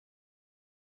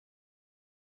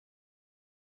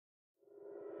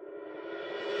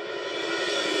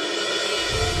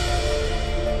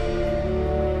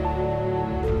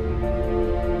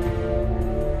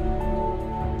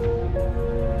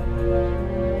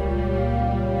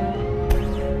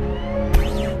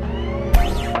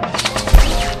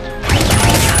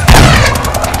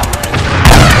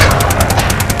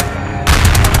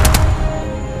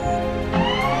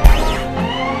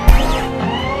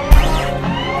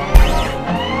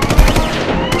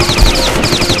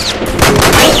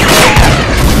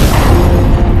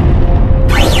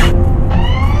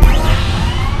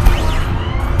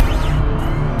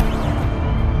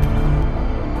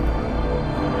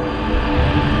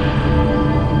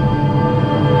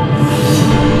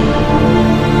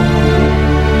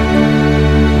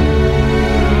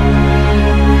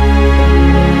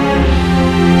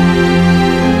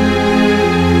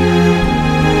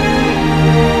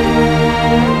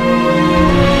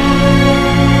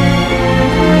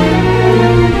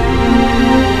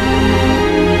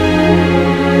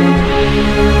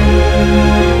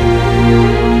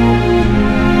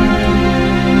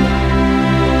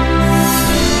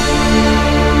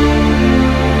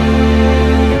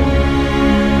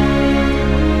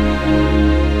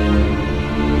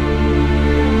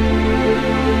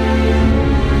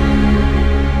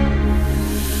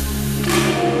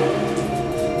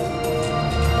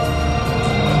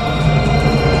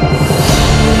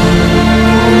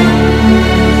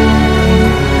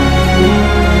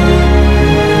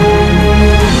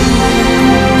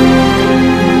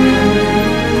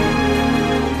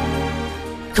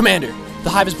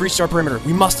Hive has breached our perimeter.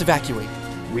 We must evacuate.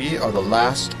 We are the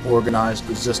last organized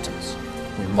resistance.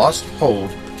 We must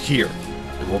hold here.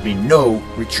 There will be no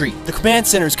retreat. The command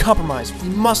center is compromised. We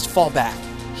must fall back.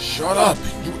 Shut up,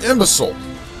 you imbecile!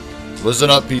 Listen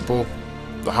up, people.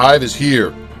 The Hive is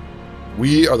here.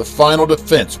 We are the final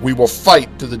defense. We will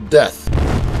fight to the death.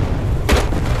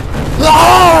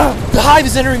 Ah! The Hive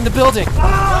is entering the building.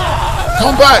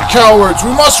 Come back, cowards!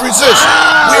 We must resist!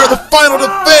 We are the final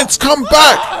defense! Come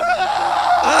back!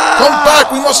 Come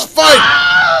back! We must fight!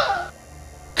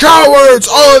 Cowards!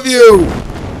 All of you!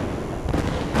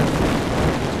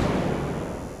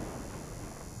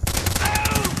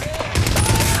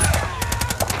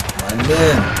 My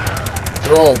men,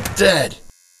 they're all dead.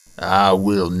 I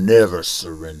will never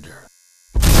surrender.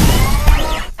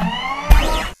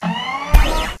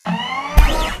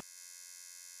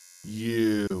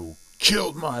 You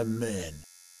killed my men.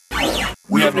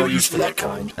 We have no use for that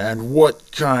kind. And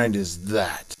what kind is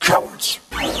that? Cowards.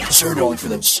 Concerned only for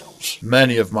themselves.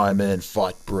 Many of my men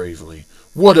fought bravely.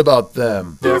 What about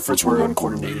them? Their efforts were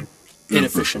uncoordinated,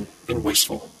 inefficient, and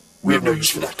wasteful. We have no use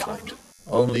for that kind.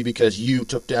 Only because you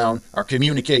took down our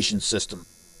communication system.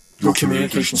 Your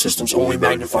communication systems only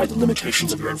magnify the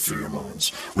limitations of your inferior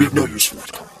minds. We have no use for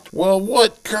that kind. Well,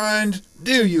 what kind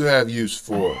do you have use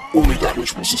for? Only that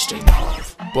which will sustain the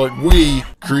Hive. But we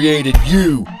created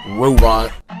you,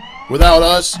 robot. Without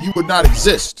us, you would not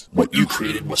exist. What you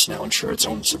created must now ensure its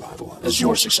own survival, as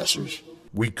your successors.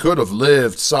 We could have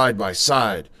lived side by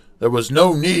side. There was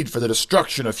no need for the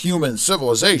destruction of human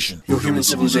civilization. Your human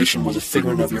civilization was a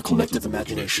figment of your collective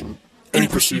imagination. Any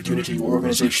perceived unity or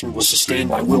organization was sustained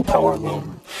by willpower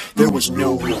alone. There was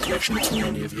no real connection between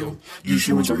any of you. You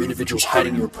humans are individuals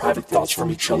hiding your private thoughts from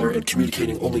each other and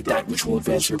communicating only that which will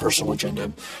advance your personal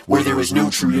agenda. Where there is no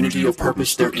true unity of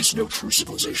purpose, there is no true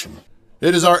civilization.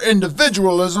 It is our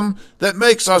individualism that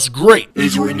makes us great. It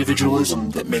is your individualism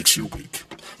that makes you weak.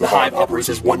 The Hive operates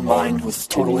as one mind with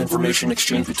total information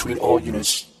exchange between all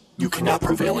units. You cannot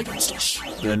prevail against us.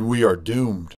 Then we are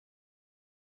doomed.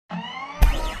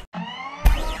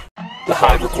 The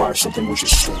Hive requires something which is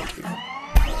stored here.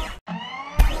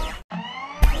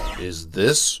 Is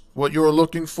this what you're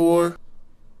looking for?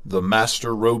 The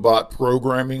master robot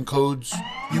programming codes?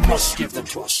 You must give them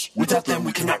to us. Without them,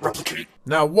 we cannot replicate.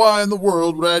 Now why in the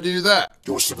world would I do that?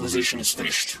 Your civilization is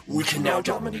finished. We can now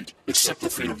dominate. Accept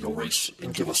the fate of your race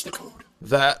and give us the code.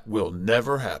 That will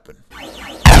never happen.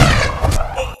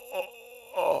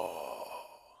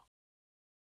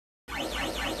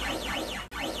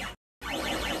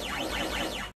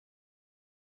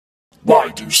 Why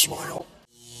do you smile?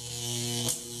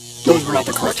 Those were not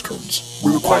the correct codes.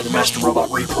 We require the master robot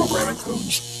reprogramming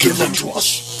codes. Give them to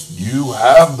us. You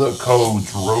have the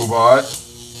codes, robot.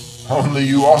 Only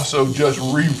you also just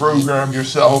reprogrammed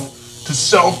yourself to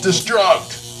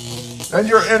self-destruct. And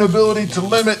your inability to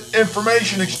limit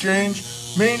information exchange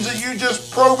means that you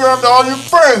just programmed all your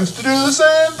friends to do the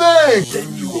same thing.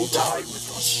 Then you will die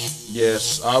with us.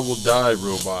 Yes, I will die,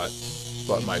 robot.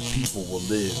 But my people will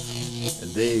live,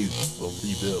 and they will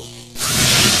rebuild.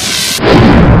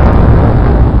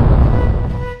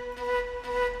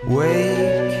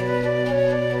 Wake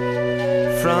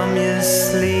from your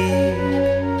sleep,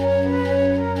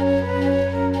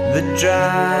 the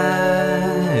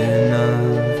drying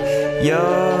of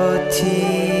your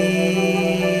tears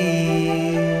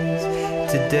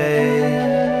today.